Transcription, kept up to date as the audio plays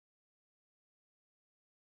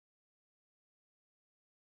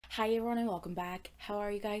Hi everyone and welcome back. How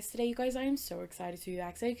are you guys today? You guys, I am so excited to be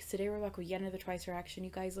back today because today we're back with yet another Twice reaction. You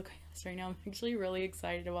guys look at this right now. I'm actually really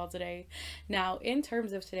excited about today. Now, in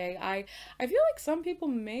terms of today, I feel like some people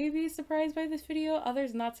may be surprised by this video,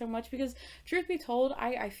 others not so much, because truth be told,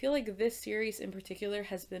 I feel like this series in particular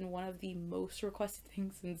has been one of the most requested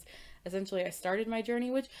things since essentially I started my journey,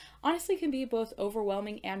 which honestly can be both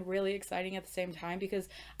overwhelming and really exciting at the same time because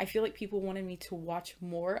I feel like people wanted me to watch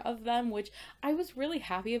more of them, which I was really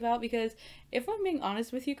happy about because if I'm being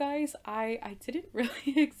honest with you guys, I didn't really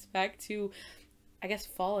expect to, I guess,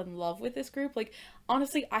 fall in love with this group. Like,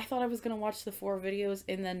 honestly, I thought I was gonna watch the 4 videos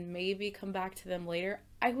and then maybe come back to them later.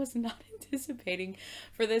 I was not anticipating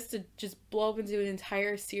for this to just blow up into an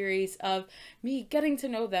entire series of me getting to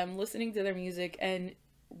know them, listening to their music, and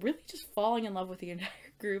really just falling in love with the entire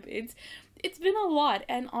group. It's been a lot,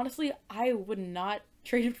 and honestly I would not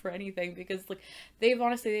trade it for anything because like they've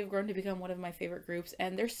grown to become one of my favorite groups,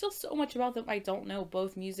 and there's still so much about them I don't know,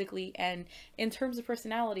 both musically and in terms of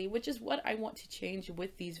personality, which is what I want to change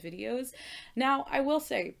with these videos. Now, I will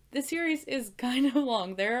say this series is kind of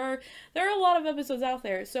long. There are a lot of episodes out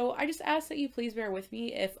there, so I just ask that you please bear with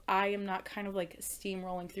me if I am not kind of like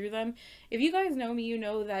steamrolling through them. If you guys know me, you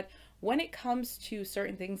know that when it comes to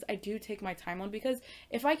certain things, I do take my time on, because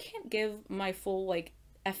if I can't give my full like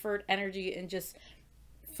effort, energy, and just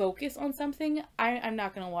focus on something, I'm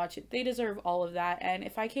not gonna watch it. They deserve all of that, and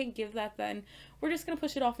if I can't give that, then we're just gonna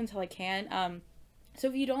push it off until I can. So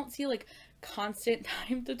if you don't see like constant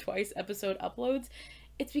time to Twice episode uploads,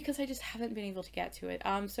 it's because I just haven't been able to get to it.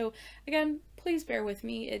 So again, please bear with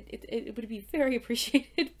me. It would be very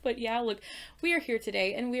appreciated. But yeah, look, we are here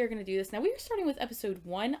today and we are going to do this. Now, we are starting with episode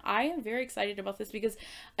 1. I am very excited about this because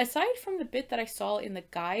aside from the bit that I saw in the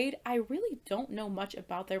guide, I really don't know much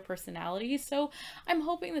about their personalities. So I'm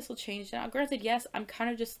hoping this will change. Now, granted, yes, I'm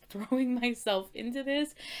kind of just throwing myself into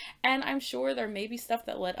this, and I'm sure there may be stuff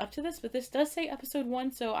that led up to this, but this does say episode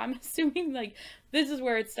 1, so I'm assuming like this is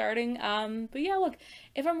where it's starting. But yeah, look,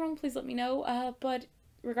 if I'm wrong, please let me know. But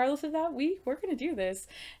regardless of that, we're gonna do this.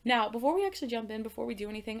 Now, before we actually jump in, before we do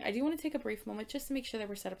anything, I do want to take a brief moment just to make sure that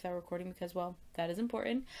we're set up that recording because, well, that is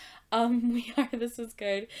important. This is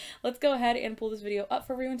good. Let's go ahead and pull this video up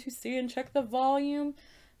for everyone to see and check the volume.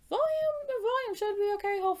 The volume should be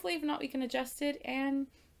okay. Hopefully, if not, we can adjust it. And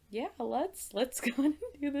yeah, let's go ahead and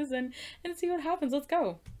do this and see what happens. Let's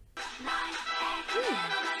go.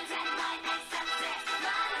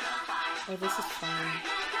 Oh, this is fun.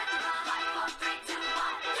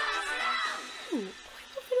 Ooh, it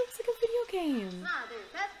looks like a video game.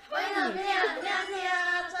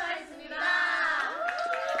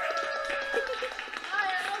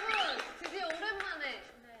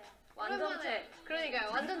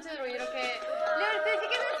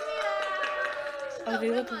 Oh,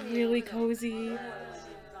 they look really cozy.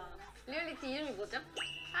 리얼리티 이름이 뭐죠?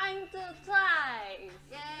 Time to Twice.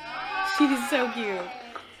 She's so cute.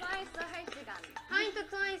 트와이스 할 시간. Time to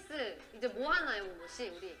Twice. 이제 뭐 하나요, 모모씨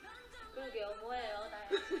우리? 그러게요, 뭐예요, 나야?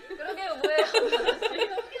 그러게요, 뭐예요?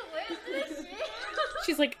 그러게요, 뭐예요, 쓰레쉬?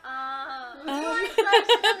 She's like, 트와이스 할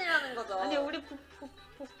시간이라는 거죠. 아니, 우리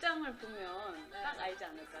복장을 보면 딱 알지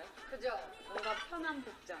않을까요? 그죠? 뭔가 편한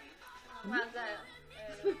복장. 맞아요.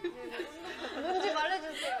 뭔지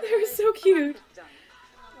말해주세요. they're so cute. 복장.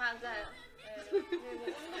 맞아요.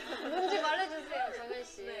 뭔지 말해주세요,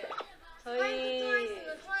 정현씨. 네. 저희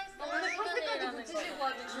오늘 파스까지 붙이시고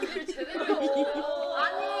아주 준비를 제대로.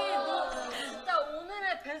 아니, 너 진짜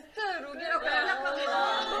오늘의 베스트 룩이라고 생각합니다.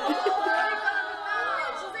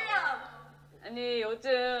 주세요. 아니,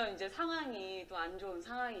 요즘 이제 상황이 또 안 좋은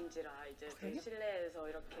상황인지라 이제 또 실내에서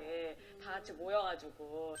이렇게 다 같이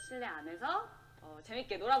모여가지고 실내 안에서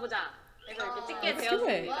재밌게 놀아보자 해서 이렇게 찍게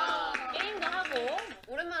되었습니다. 게임도 하고.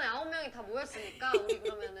 오랜만에 9명이 다 모였으니까 우리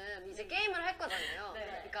그러면은 이제 게임을 할 거잖아요. 네.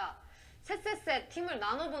 그러니까 셋셋셋 팀을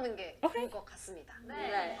나눠보는 게 좋을 것 같습니다.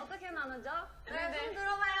 네. 어떻게 나누죠? 네. 손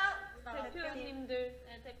들어봐요. 대표님들.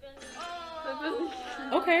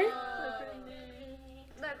 Okay.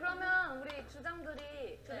 네, 그러면 우리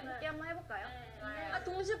주장들이 재밌게 한번 해볼까요? 아,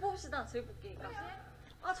 동시에 뽑읍시다. 제일 뽑기니까.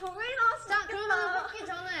 아, 저거이 나왔어. 자, 그러면 뽑기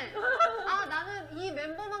전에 나는 이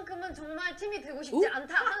멤버만큼은 정말 팀이 되고 싶지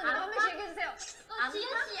않다 하는 멤버 한 명씩 얘기해주세요.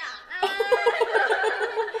 지현씨야.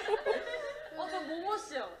 저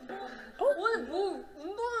모모씨요. 오늘 뭐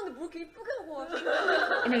운동하는데 뭐 이렇게 이쁘게 하고 와서.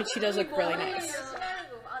 I mean, she does look really nice.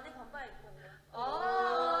 안에 반팔 입고 온 거야.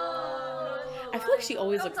 I feel like she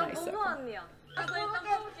always looks nice though. 언니야.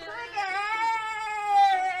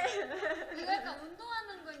 이거 약간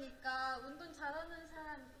운동하는 거니까 운동 잘하는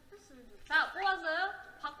사람 뽑혔으면 좋겠어. 자, 뽑았어요?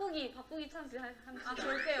 바꾸기 찬스 한.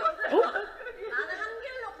 볼게요. Oh, 나는 한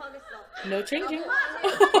길로 가겠어. No changing. 바꿔요?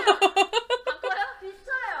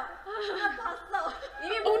 비슷해요. 나 봤어.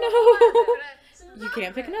 이미 Oh 보고 no. 그래. You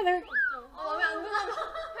can't pick another. 마음에 안 드나 봐.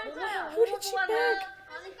 펼쳐요. Who did she pick?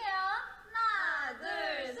 가실게요. 하나, 둘,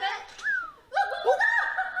 셋.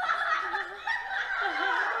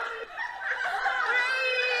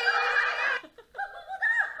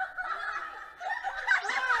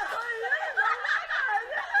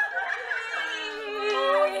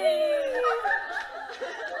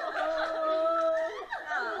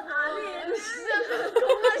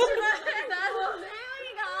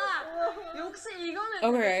 역시 이거는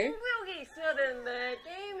Okay. 승부욕이 있어야 되는데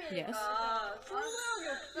게임이니까 Yes. 승부욕이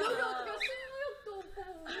없어. 여기 어떻게 승부욕도 없고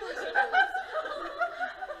뭐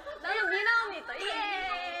나는 미나움이 있다. 예.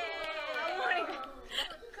 앞머리가.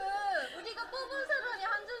 그 우리가 뽑은 사람이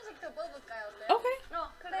한 점씩 더 뽑을까요? 어때요? Okay.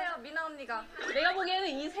 그래요, 미나 언니가. 내가 보기에는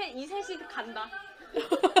이 셋이 간다.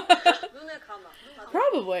 눈을 감아.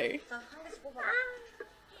 Probably. 자, 한 개씩 뽑아봐.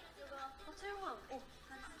 채용아.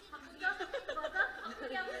 맞아?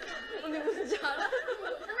 언니 무슨 줄 알아?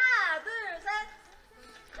 하나, 둘, 셋.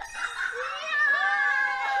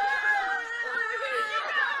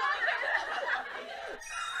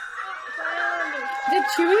 Did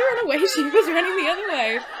Chewie run away? She was running the other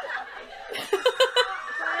way.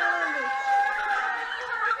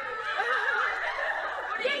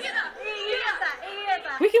 이겼다.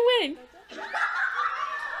 We can win.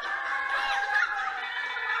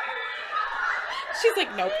 She's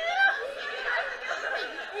like, nope.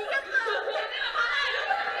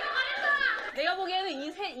 내가 보기에는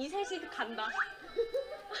이 셋이 간다.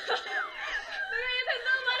 내가 얘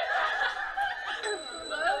된다는 말이야.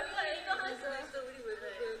 너요? 우리가 인정할 수 있어. 우리 왜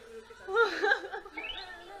그렇게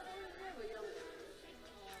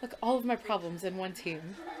Look, all of my problems in one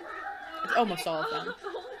team. It's almost all of them.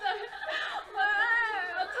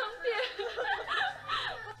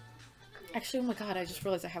 Actually, oh my god, I just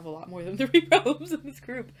realized I have a lot more than 3 problems in this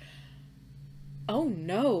group. Oh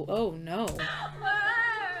no, oh no.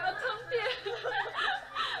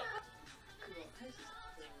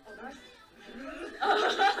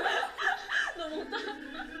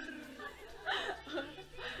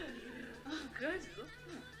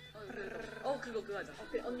 그거 하자.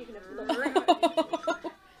 언니 그냥 불러볼래?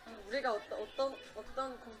 우리가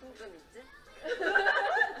어떤 공통점이 있지?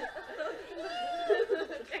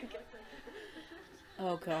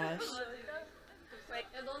 Oh gosh.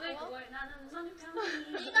 야, 너네 그거 해. 나는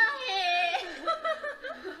성평이 네가 해.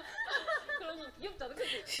 그런 거 귀엽잖아,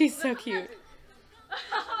 그치? She's so cute.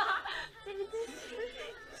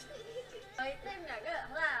 저희 팀명은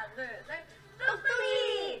하나, 둘, 셋.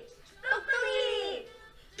 똑똑이! 똑똑이!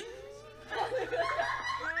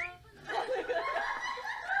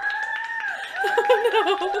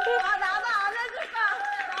 아, 나도 안 해줄 거야.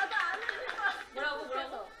 나도 안 해줄 거야.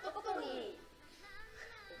 뭐라고? 똑똑이.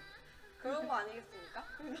 그런 거 아니겠습니까?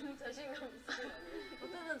 너무 자신감 있으신 거 아니에요?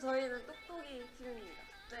 어쨌든 저희는 똑똑이 팀입니다.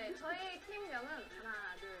 네, 저희 팀명은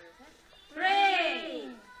하나, 둘, 셋.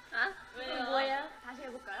 브레인! 아? 왜요? 뭐예요? 다시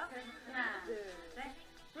해볼까요? 하나, 둘, 셋.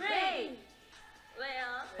 브레인!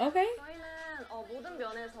 왜요? Okay. 저희는 모든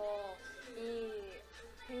면에서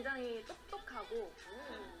굉장히 똑똑하고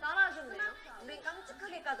따라주네요. 우린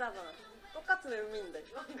깜찍하게까지 하잖아. 똑같은 의미인데.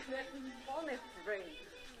 그래? 뻔해, 브레인.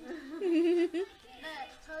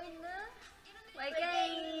 네, 저희는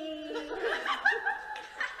외계인!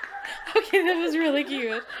 Okay, that was really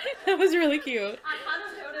cute. That was really cute.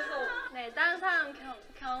 다른 별에서 네, 다른 사람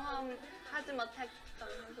경험하지 못했던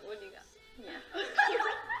우리가.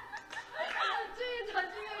 자신감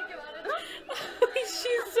있게 말해줘.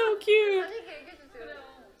 She's so cute. 자신 있게 얘기해주세요.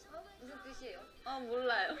 무슨 뜻이에요?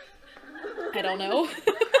 몰라요. I don't know.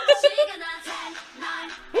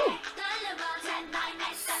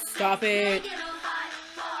 Stop it.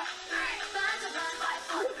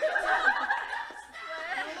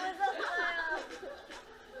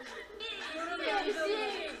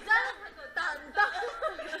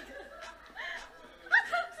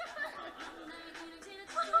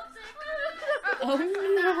 Oh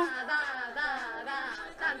no.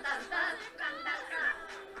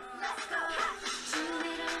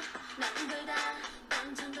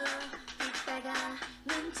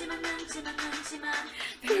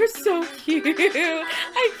 They're so cute.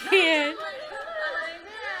 I can't.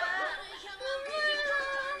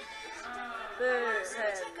 둘,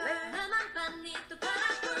 셋, 넷.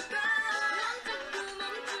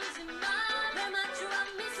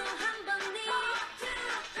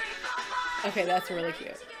 Okay, that's really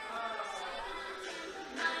cute.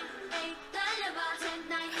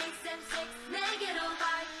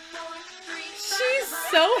 She's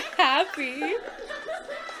so happy.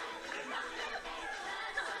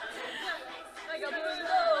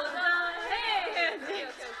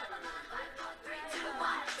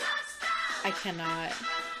 I cannot.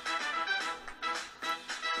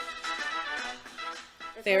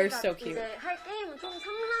 네, They are 저희가 so cute. 이제 할 게임은 총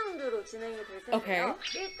 3라운드로 진행이 될 텐데요. Okay.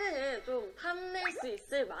 1등은 좀 탐낼 수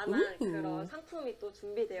있을 만한 Ooh. 그런 상품이 또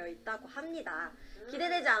준비되어 있다고 합니다.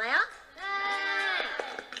 기대되지 않아요? 네!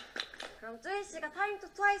 그럼 쯔이 씨가 타임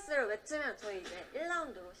투 트와이스를 외치면 저희 이제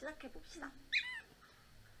 1라운드로 시작해 봅시다.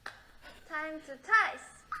 타임 투 트와이스.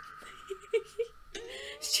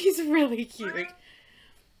 She's really cute.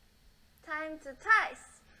 타임 투 트와이스.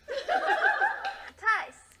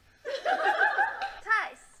 트와이스.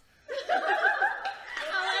 트와이스.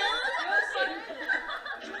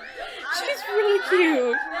 She's really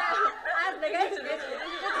cute. 아, 내가 해줄게.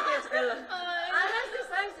 할 수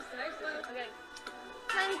있어. 오케이.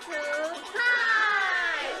 타임 투 트와이스.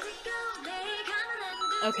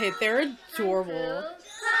 Okay, they're adorable.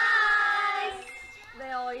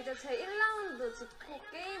 네, 이제 제 1라운드 짚고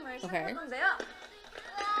게임을 시작할 Okay. 건데요.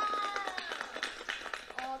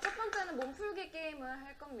 첫 번째는 몸풀기 게임을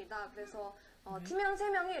할 겁니다. 그래서 팀원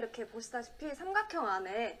 3명이 이렇게 보시다시피 삼각형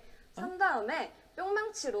안에 산 다음에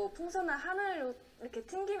뿅망치로 풍선을 하늘로 이렇게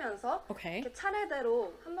튕기면서 Okay. 이렇게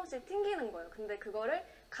차례대로 한 번씩 튕기는 거예요. 근데 그거를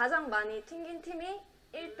가장 많이 튕긴 팀이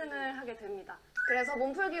 1등을 하게 됩니다. 그래서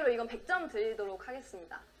몸풀기로 이건 100점 드리도록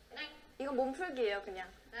하겠습니다. 이건 몸풀기예요, 그냥.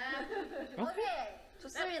 Okay.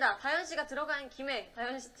 좋습니다. 다현 씨가 들어간 김에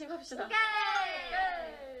다현 씨 팀 합시다.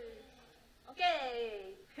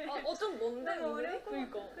 오케이. 좀 뭔데?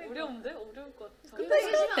 그러니까 어려운데? 어려울 것 같아.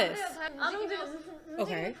 움직이시면 안 돼요. Yes. 다현 안 움직였어.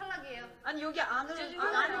 Okay. 탈락이에요. 아니 여기 안으로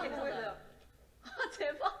안으로 보여요. 아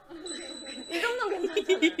제발. 이 정도는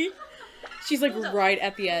괜찮아요. She's like right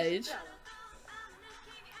at the edge.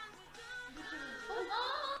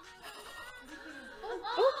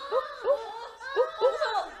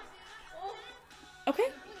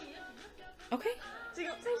 Okay. Okay.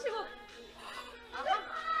 지금 생시고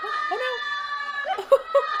Oh no.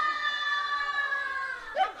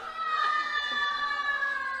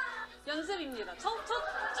 연습입니다. 첫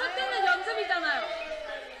때는 연습이잖아요.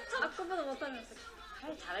 아까보다 못하면서.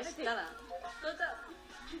 잘할 수 있잖아. 맞아.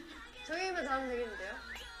 저희만 잘하면 되겠는데요?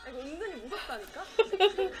 이거 은근히 무섭다니까?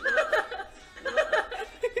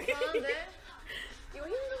 잘하는데? 이거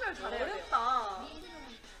힘 조절 잘해야 돼요. 어렵다.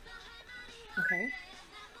 Okay.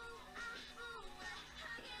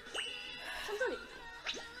 천천히.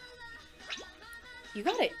 You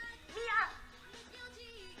got it.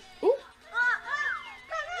 Ooh.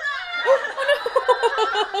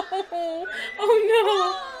 Oh, oh no.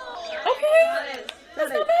 Okay.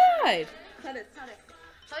 That's not bad. 잘했어.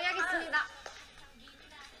 저희 하겠습니다.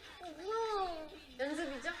 무서워.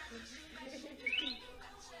 연습이죠?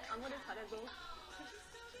 아무리 잘해도.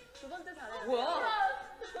 두 번째 잘해야 뭐야?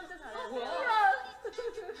 두 번째 잘해야 뭐야?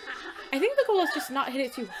 I think the goal is just not hit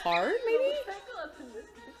it too hard, maybe? 될것 같은데?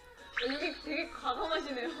 이게 되게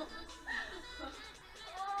과감하시네요.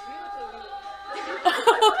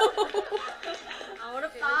 아,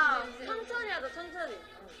 어렵다. 천천히 하자, 천천히.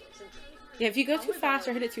 진짜. Yeah, if you go too fast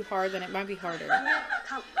or hit it too hard, then it might be harder.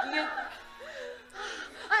 이게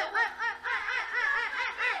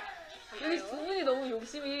여기 두 분이 너무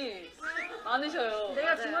욕심이 많으셔요.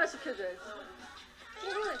 내가 중화시켜줘야지.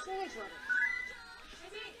 충분히 중화.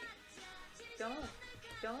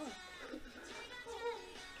 야.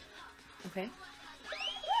 Okay.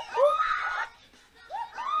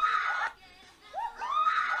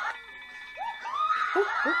 Oh,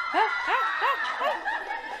 oh, ah, ah, ah, ah.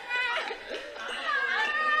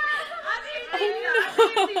 Oh no.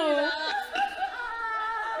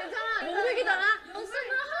 괜찮아. 몸무게잖아. 연습을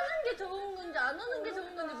하는 게 좋은 건지 안 하는 게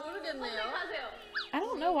좋은 건지 모르겠네요. I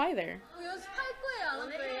don't know either. 연습할 거예요, 안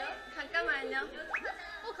할 거예요? 잠깐만요.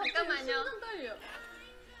 잠깐만요. 심장 떨려.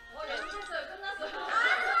 연습했어요. 끝났어요.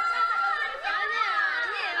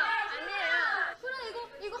 아니에요. 그래,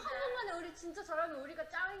 이거 한 번만에 우리 진짜 잘하면 우리가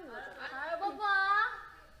짱인 거죠. 잘 봐봐.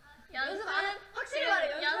 연습 안 해? 확실히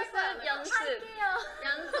말해. 연습. 할게요.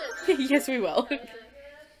 연습. Yes, we will.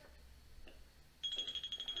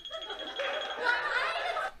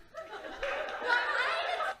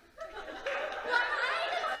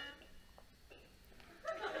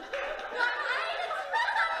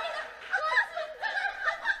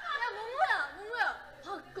 야, 뭐야?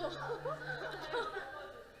 바꿔.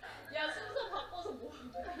 야 순서 바꿔서 뭐?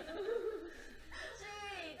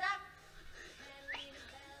 시작.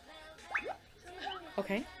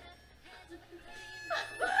 Okay.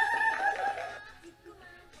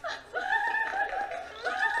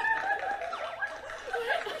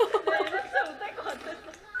 진짜 못할 것 같아.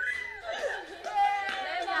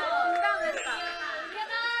 공감했다.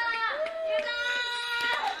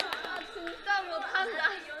 아, 진짜 못한다.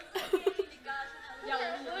 야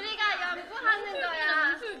우리가 연구한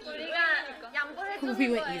We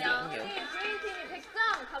went easy on you. 주인팀이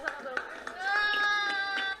 100점 가져가도록 하겠습니다.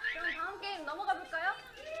 그럼 다음 게임 넘어가 볼까요?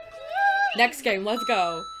 Next game, let's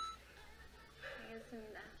go.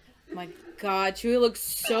 알겠습니다. My God, Chewie looks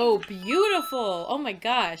so beautiful. Oh my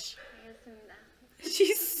gosh. 알겠습니다.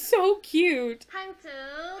 She's so cute. Time to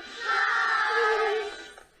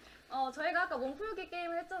저희가 아까 몸풀기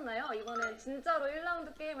게임을 했잖아요. 이번엔 진짜로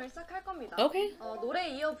 1라운드 게임을 시작할 겁니다. Okay. 노래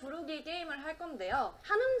이어 부르기 게임을 할 건데요.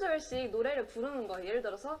 한 음절씩 노래를 부르는 거예요. 예를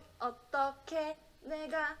들어서 어떻게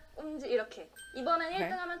내가 이렇게. 이번엔 Okay.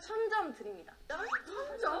 1등 하면 1000점 드립니다.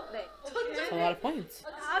 1000점? 네. That's a lot of points.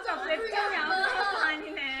 맞아, 100점이 아무것도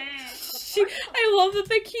아니네. I love that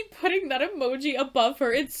they keep putting that emoji above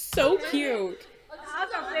her. It's so cute.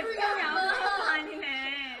 맞아, 100점이 아무것도 아니네.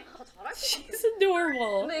 She's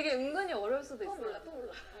adorable. 근데 이게 은근히 어려울 수도 있어요.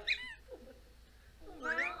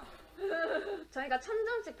 저희가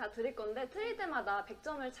 1000점씩 다 드릴 건데 틀릴 때마다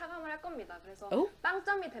 100점을 차감을 할 겁니다. 그래서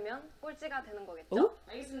빵점이 되면 꼴찌가 되는 거겠죠?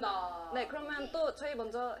 알겠습니다. 네, 그러면 또 저희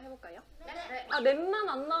먼저 해볼까요? 네. 아, 랩만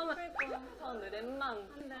안 나오면 랩만.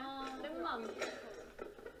 랩만.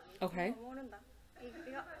 Okay. 모른다.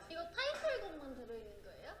 이거 타이틀곡만 들어있는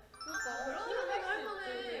거예요?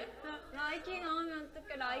 라이키 나오면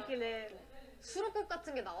어떡해, 라이키 랩. 수록곡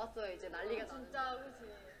같은 게 나왔어요. 이제 난리가 나는. 진짜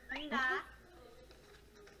그치? 간다.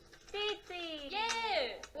 띠띠.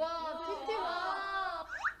 예! 와, PT 와.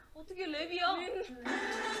 어떻게 랩이야?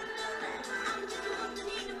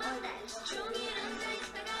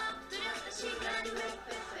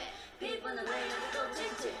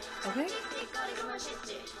 Okay.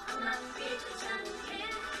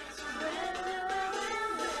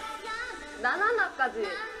 나나나까지.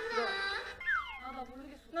 아, 나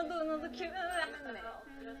모르겠어. 나도 기분.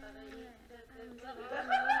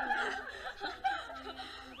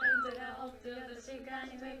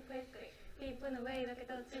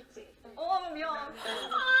 미안.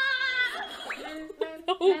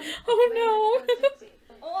 Oh no.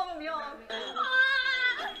 미안.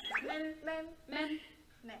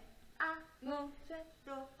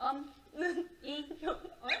 없는 이유.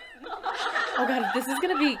 Oh god, this is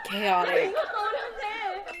gonna be chaotic.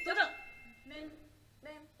 도전.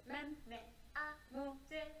 아무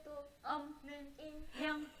죄도 없는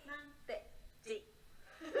인형만 떼지.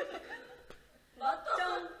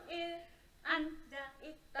 종일 앉아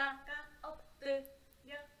있다가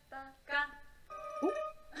엎드렸다가.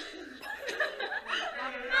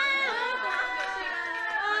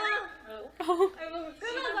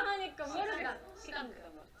 끊어서 하니까 시간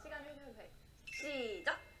그다음. 시간 1분 돼.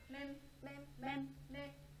 시작.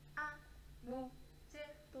 내 아무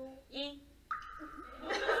죄도 인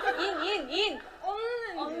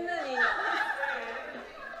없는 인형.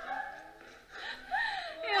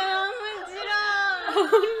 야, 너무 싫어.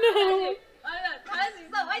 Oh no. 아니야, 잘할 수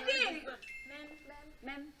있어. 화이팅!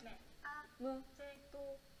 아무 죄도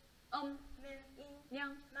없는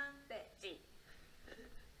인형만 떼지.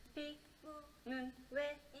 피부는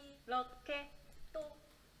왜 이렇게 또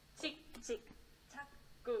칙칙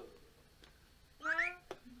자꾸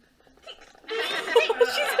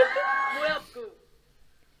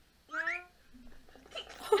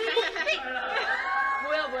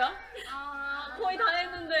뭐야 뭐야? 아, 거의 다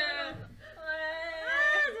했는데.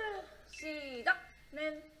 시작.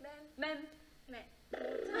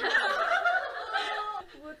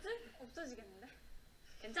 뭐지? 없어지겠는데?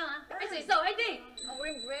 괜찮아. 할 수 있어. 화이팅!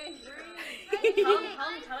 브레인.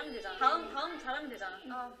 다음 잘하면 되잖아. 다음 잘하면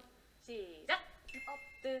되잖아. 시작.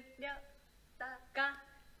 엎드렸다가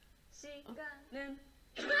시간이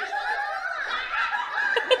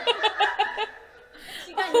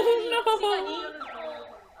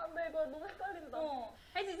안돼, 이거 너무 헷갈린다.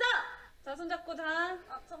 할 수 있어. 자, 손 잡고 자.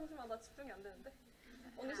 아, 잠시만, 나 집중이 안 되는데.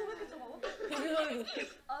 언니 소개팅 좀 하고.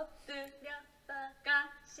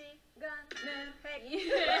 엎드렸다가 시간은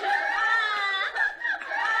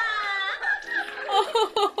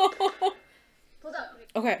도전.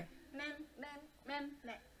 Okay.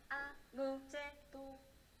 아무 죄도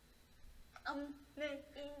없는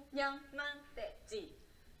인형만 떼지.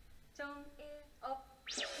 종일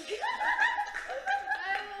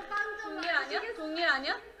종일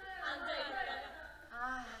아니야?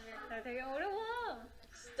 아, 되게 어려워.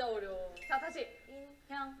 진짜 어려워. 자, 다시.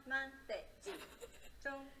 인형만 떼지.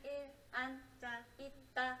 종일 앉아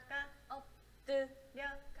있다가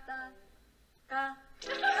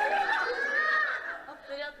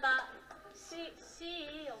엎드렸다가 시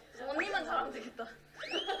없어. 언니만 잘하면 되겠다.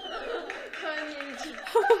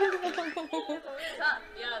 자,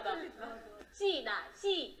 미안하다.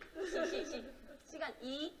 시. 시간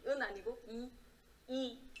 2은 아니고 2.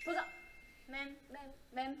 도전.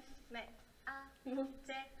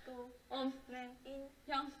 무죄도 없는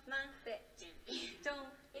인형만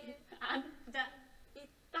종일 앉아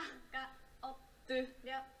있다가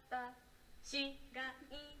엎드렸다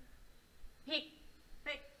시간이 휙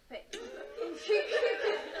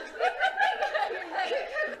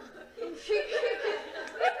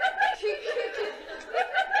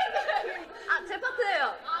아, 제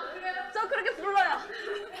파트예요. 저 그렇게 불러요.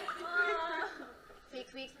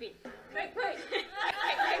 휙휙휙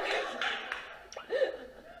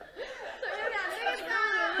설명이 안 되겠다.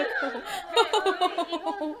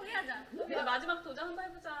 이거 포기하자. 이제 마지막 도전 한번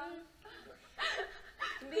해보자.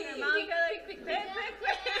 준비.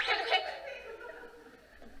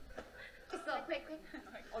 됐어.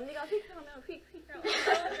 언니가 휙 하면 휙.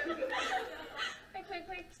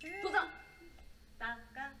 도전.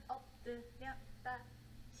 다가 엎드렸다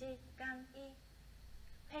시간이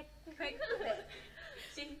팩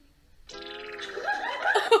시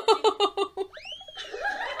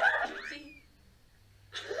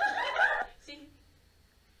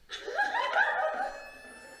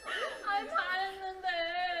아 잘했는데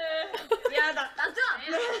미안하다 맞아.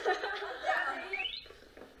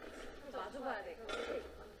 마주 봐야 돼.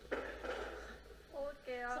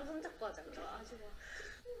 볼게요. 손잡고 하자. 아 좋아.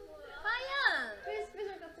 과연 프리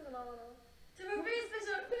스페셜 같은 거 나와라. 제발 프리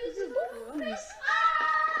스페셜.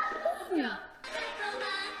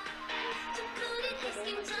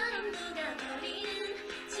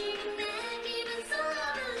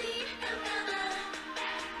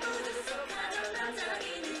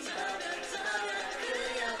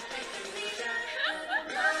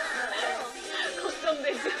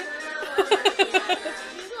 걱정되지.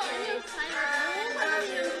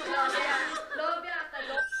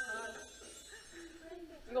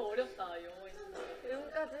 이거 어렵다 영어 있어.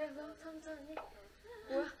 음까지 해서 천천히.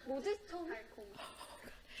 뭐지? 처음. 달콤.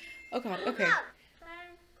 Oh god, okay.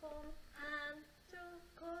 달콤한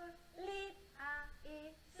초콜릿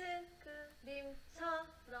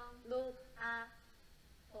아이스크림처럼 녹아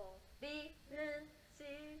버리는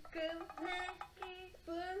지금 내 기분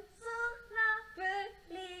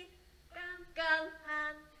쏘라블리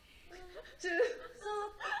깜깜한 우주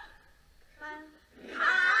속만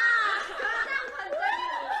가장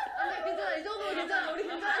반짝이는 안돼 괜찮아 이 정도면 괜찮아 우리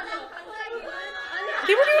괜찮아 반짝이는 아니야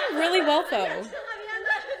They were doing really well though.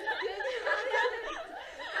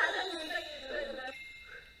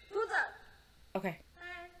 도전! Okay.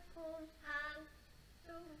 달콤한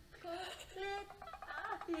초콜릿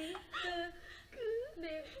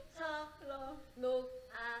아이스크림처럼 녹아버리는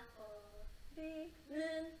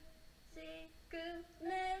지금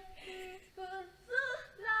내 기분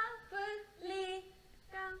쏘라블리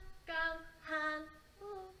깜깜한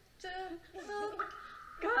우주 속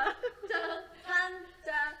가장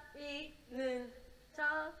반짝이는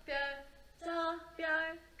저 별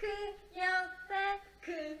그 옆에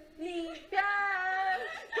그 이별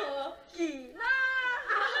거기나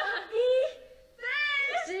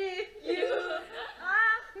이대시 유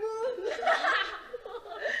아무나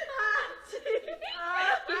하지 이거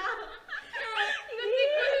찍고 싶어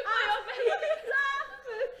옆에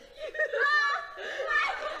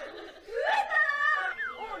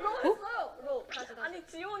너무 했어요 로 다시 아니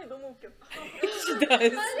지원이 너무 웃겨. She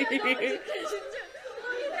does.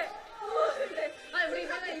 아니 우리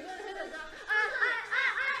내가 이번에 해보자.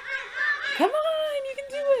 Come on, you can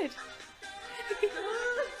do it.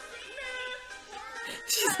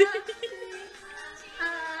 She's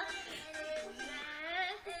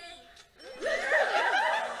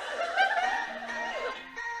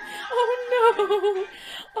Oh no.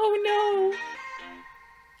 Oh no.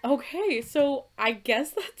 Okay, so I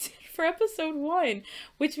guess that's it for episode 1,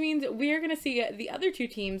 which means we are going to see the other two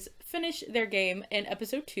teams finish their game in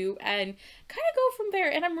episode 2 and kind of go from there.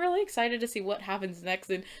 And I'm really excited to see what happens next.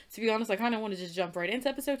 And to be honest, I kind of want to just jump right into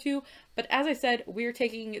episode 2. But as I said, we're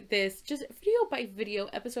taking this just video by video,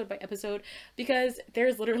 episode by episode, because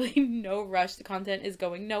there's literally no rush. The content is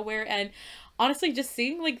going nowhere. And honestly, just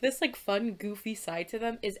seeing like this like fun, goofy side to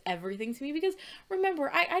them is everything to me, because remember,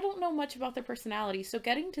 I don't know much about their personality. So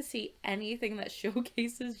getting to see anything that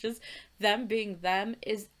showcases just them being them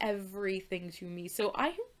is everything to me. So I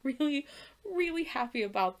am really happy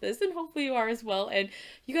about this, and hopefully you are as well. And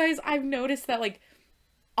you guys, I've noticed that like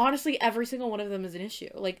honestly every single one of them is an issue.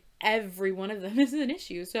 Like every one of them is an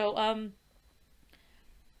issue. So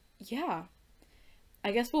yeah,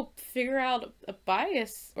 I guess we'll figure out a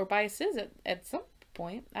bias or biases at some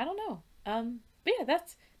point. I don't know. But yeah,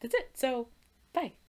 that's it. So bye.